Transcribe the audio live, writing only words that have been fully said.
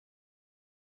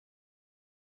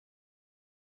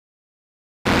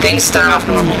Things start off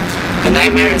normal. A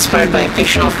nightmare inspired by a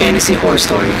fictional fantasy horror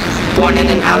story, born in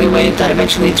an alleyway that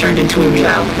eventually turned into a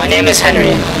reality. My name is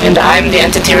Henry, and I'm the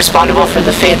entity responsible for the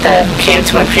fate that came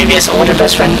to my previous older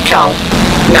best friend, Cal.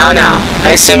 Now,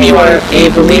 I assume you are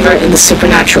a believer in the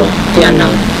supernatural, the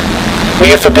unknown. We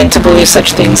are forbidden to believe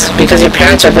such things, because your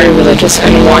parents are very religious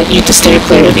and want you to steer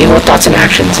clear of evil thoughts and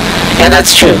actions. And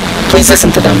that's true. Please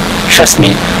listen to them. Trust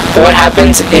me. But what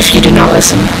happens if you do not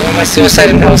listen? During my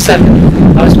suicide in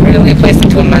 '07, I was brutally placed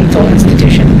into a mental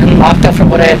institution and locked up for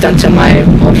what I had done to my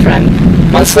old friend.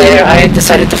 Months later, I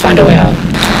decided to find a way out.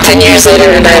 10 years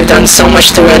later, and I have done so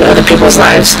much to ruin other people's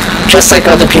lives, just like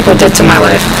other people did to my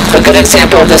life. A good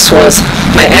example of this was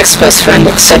my ex-best friend,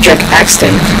 Cedric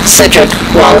Axton. Cedric,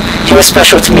 well, he was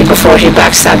special to me before he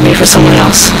backstabbed me for someone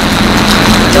else.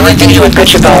 The only thing he would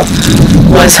bitch about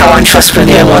was how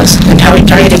untrustworthy I was, and how he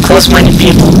targeted close-minded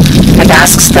people, and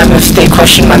asks them if they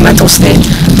questioned my mental state.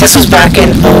 This was back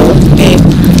in '08,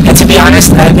 and to be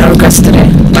honest, I have no regrets today.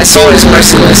 My soul is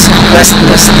merciless,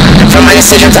 restless, and from my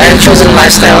decisions I have chosen a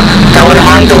lifestyle that would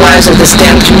harm the lives of this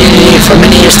damn community for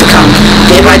many years to come.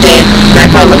 Day by day,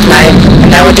 night by night,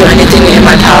 and I would do anything in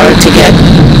my power to get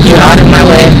you out of my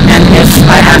way, and if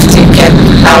I have to get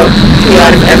you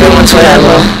out of everyone's way, I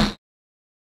will.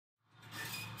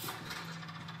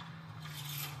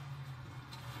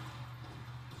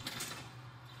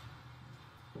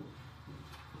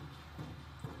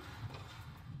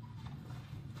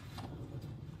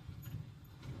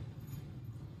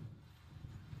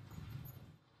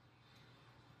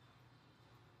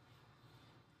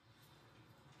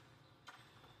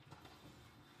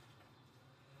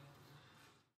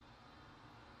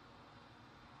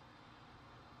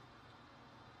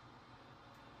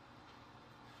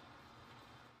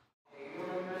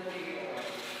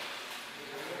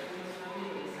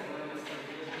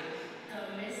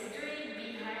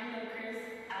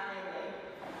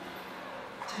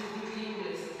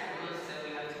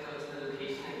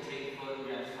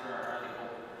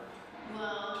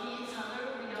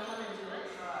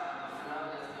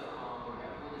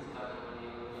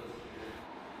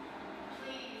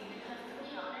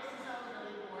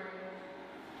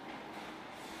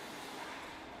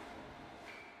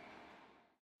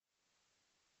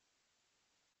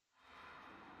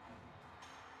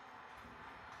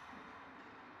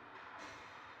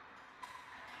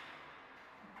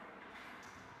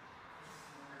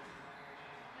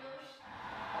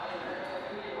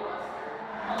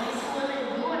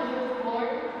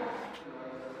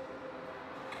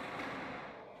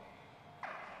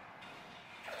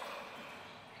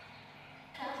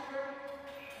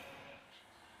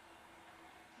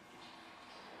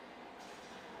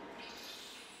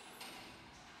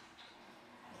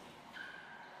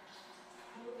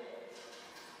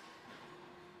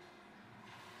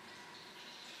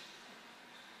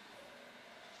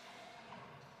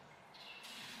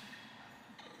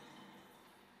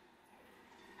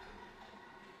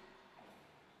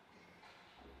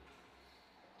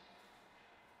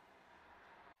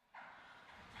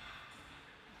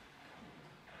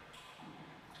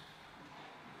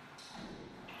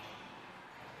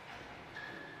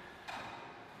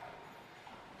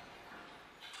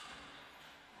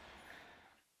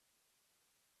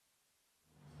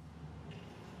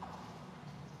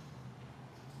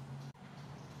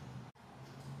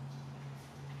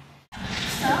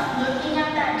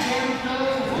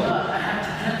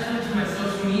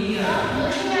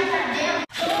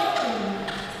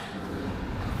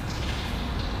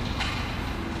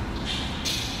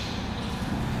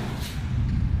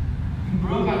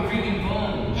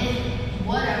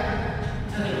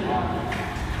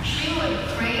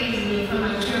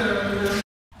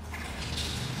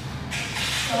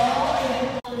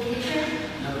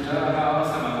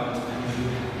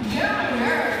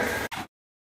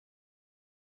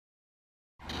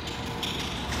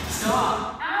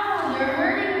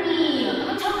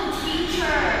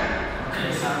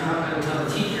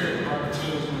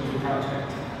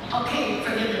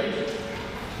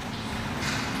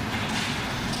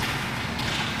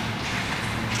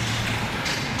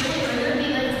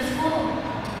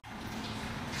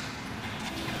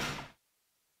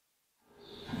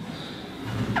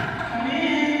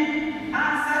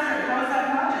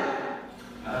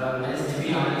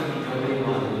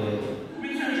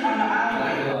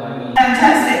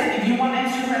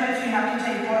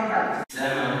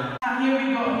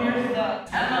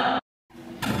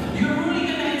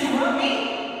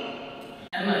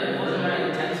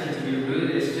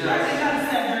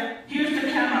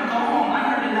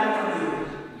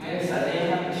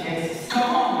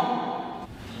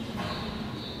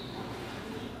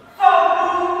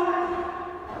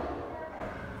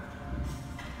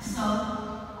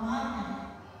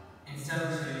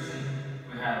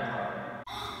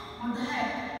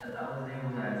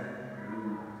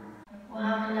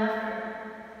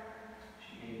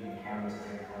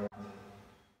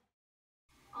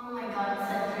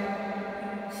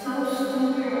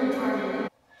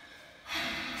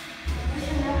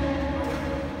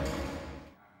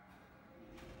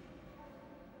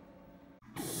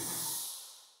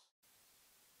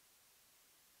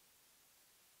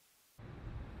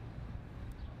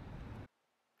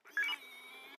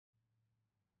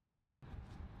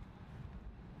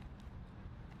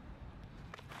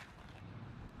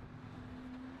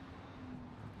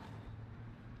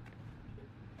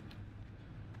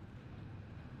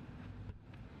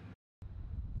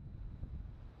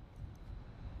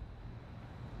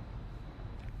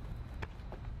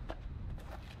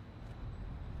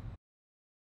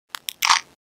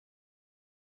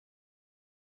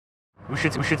 We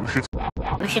should take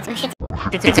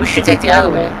the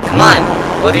alleyway. Come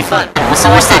on, it'll be fun. What's the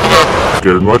worst they can do?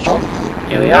 Scared much?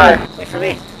 Here we are. Wait for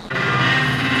me.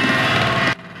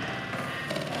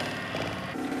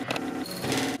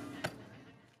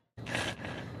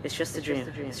 It's just a dream.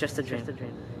 It's just a dream.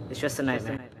 It's just a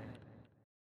nightmare.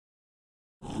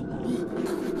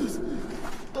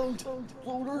 Don't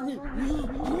order me.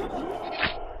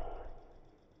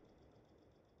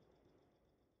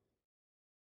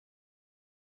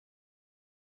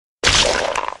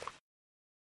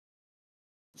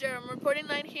 I'm reporting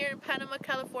line here in Panama,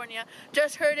 California.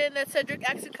 Just heard in that Cedric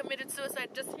Axton committed suicide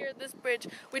just here at this bridge.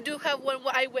 We do have one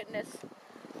eyewitness.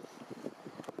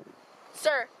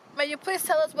 Sir, may you please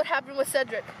tell us what happened with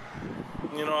Cedric?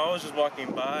 You know, I was just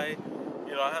walking by.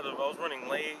 You know, I was running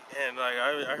late, and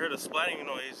I heard a splatting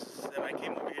noise, and I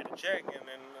came over here to check, and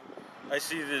then I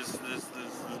see this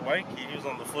white kid. He was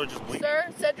on the floor just bleeding. Sir,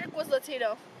 Cedric was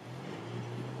Latino.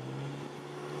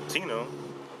 Latino?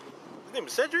 His name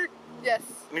is Cedric? Yes.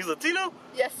 And he's Latino?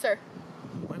 Yes, sir.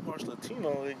 Whitewashed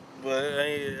Latino, but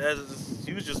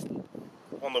he was just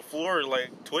on the floor, like,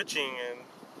 twitching, and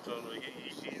so like,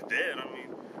 he's dead. I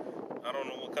mean, I don't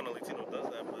know what kind of Latino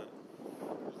does that, but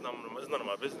it's none of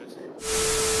my business.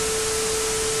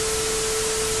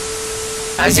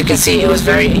 As you can see, it was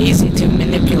very easy to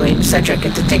manipulate Cedric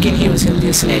into thinking he was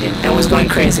hallucinating and was going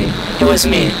crazy. It was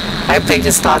me. I picked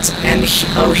his thoughts, and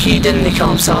he didn't kill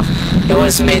himself. It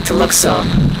was made to look so.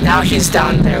 Now he's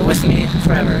down there with me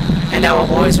forever, and I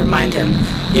will always remind him,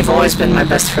 you've always been my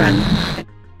best friend.